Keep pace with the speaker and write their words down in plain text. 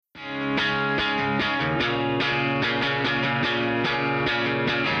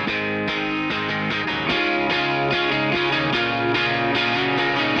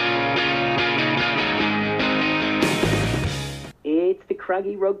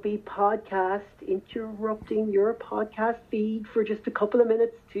Craggy Rugby podcast, interrupting your podcast feed for just a couple of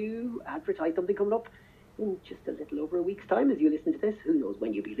minutes to advertise something coming up in just a little over a week's time as you listen to this. Who knows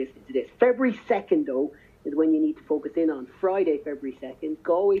when you'll be listening to this. February 2nd, though, is when you need to focus in on. Friday, February 2nd,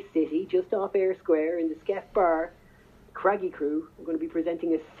 Galway City, just off Ayr Square in the Skeff Bar. Craggy crew are going to be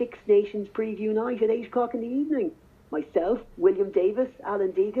presenting a Six Nations preview night at 8 o'clock in the evening. Myself, William Davis,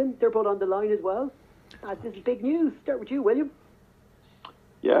 Alan Deegan, they're both on the line as well. This is big news. Start with you, William.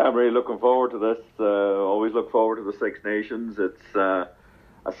 Yeah, I'm really looking forward to this. Always look forward to the Six Nations. It's a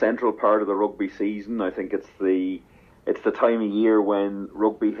central part of the rugby season. I think it's the time of year when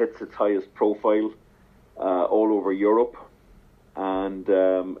rugby hits its highest profile all over Europe, and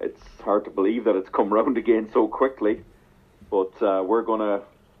it's hard to believe that it's come round again so quickly. But we're going to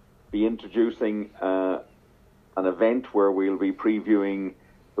be introducing an event where we'll be previewing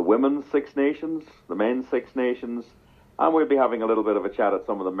the women's Six Nations, the men's Six Nations, and we'll be having a little bit of a chat at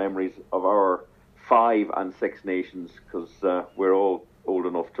some of the memories of our Five and Six Nations, because we're all old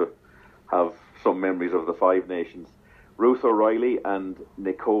enough to have some memories of the Five Nations. Ruth O'Reilly and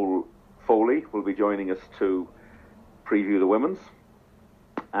Nicole Foley will be joining us to preview the women's,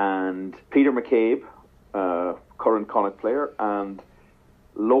 and Peter McCabe, current Connacht player, and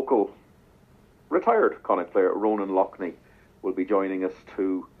local retired Connacht player Ronan Loughney will be joining us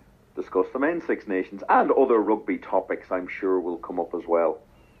to discuss the men's Six Nations, and other rugby topics I'm sure will come up as well.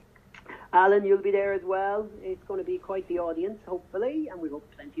 Alan, you'll be there as well. It's going to be quite the audience, hopefully, and we hope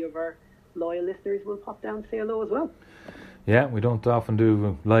plenty of our loyal listeners will pop down and say hello as well. Yeah, we don't often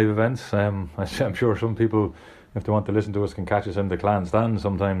do live events. I'm sure some people, if they want to listen to us, can catch us in the Clan stand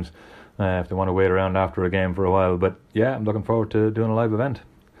sometimes if they want to wait around after a game for a while. But yeah, I'm looking forward to doing a live event.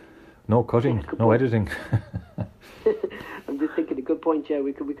 No cutting, no editing. I'm just thinking a good point, yeah.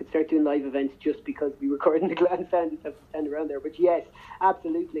 We could start doing live events just because we record in the Clan stand and have to stand around there. But yes,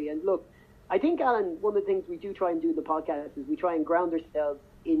 absolutely. And look, I think, Alan, one of the things we do try and do in the podcast is we try and ground ourselves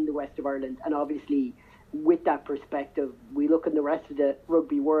in the west of Ireland, and obviously with that perspective we look at the rest of the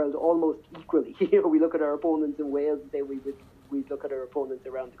rugby world almost equally. We look at our opponents in Wales and say we'd look at our opponents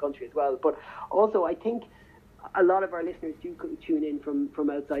around the country as well. But also I think a lot of our listeners do tune in from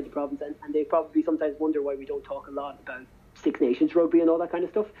outside the province, and they probably sometimes wonder why we don't talk a lot about Six Nations rugby and all that kind of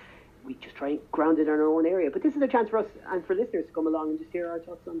stuff. We just try and ground it in our own area. But this is a chance for us and for listeners to come along and just hear our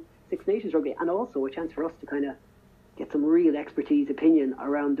thoughts on Six Nations rugby, and also a chance for us to kind of get some real expertise opinion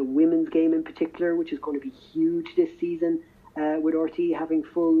around the women's game in particular, which is going to be huge this season, with RT having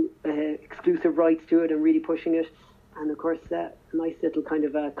full exclusive rights to it and really pushing it. And of course, a nice little kind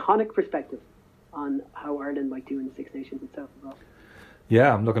of a Connacht perspective on how Ireland might do in the Six Nations itself as well.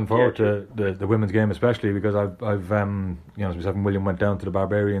 Yeah, I'm looking forward to the women's game, especially because I've myself and William went down to the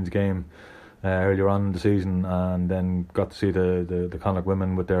Barbarians game earlier on in the season, and then got to see the Connacht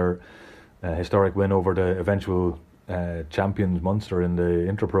women with their historic win over the eventual champions Munster in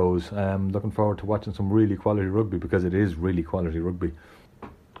the Interpros. Looking forward to watching some really quality rugby, because it is really quality rugby.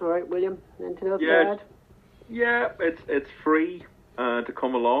 All right, William, anything else to add? Yeah, it's free to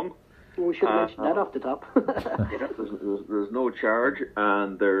come along. Well, we should have mentioned that off the top. Yeah, there's no charge,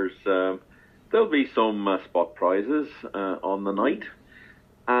 and there'll be some spot prizes on the night,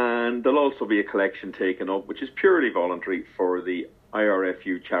 and there'll also be a collection taken up, which is purely voluntary, for the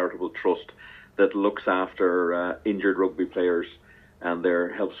IRFU Charitable Trust that looks after injured rugby players and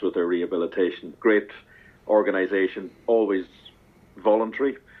helps with their rehabilitation. Great organisation, always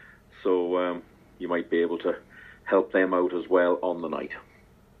voluntary, so you might be able to help them out as well on the night.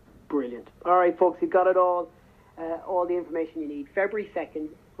 Brilliant. All right, folks, you've got it all the information you need. February 2nd,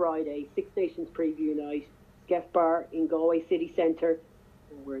 Friday, Six Nations Preview Night, Skeff Bar in Galway City Centre,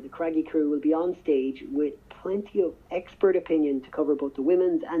 where the Craggy crew will be on stage with plenty of expert opinion to cover both the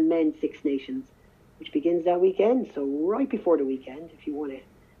women's and men's Six Nations, which begins that weekend. So right before the weekend, if you want to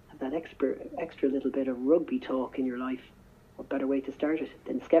have that extra little bit of rugby talk in your life, what better way to start it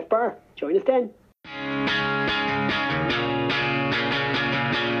than Skeff Bar? Join us then.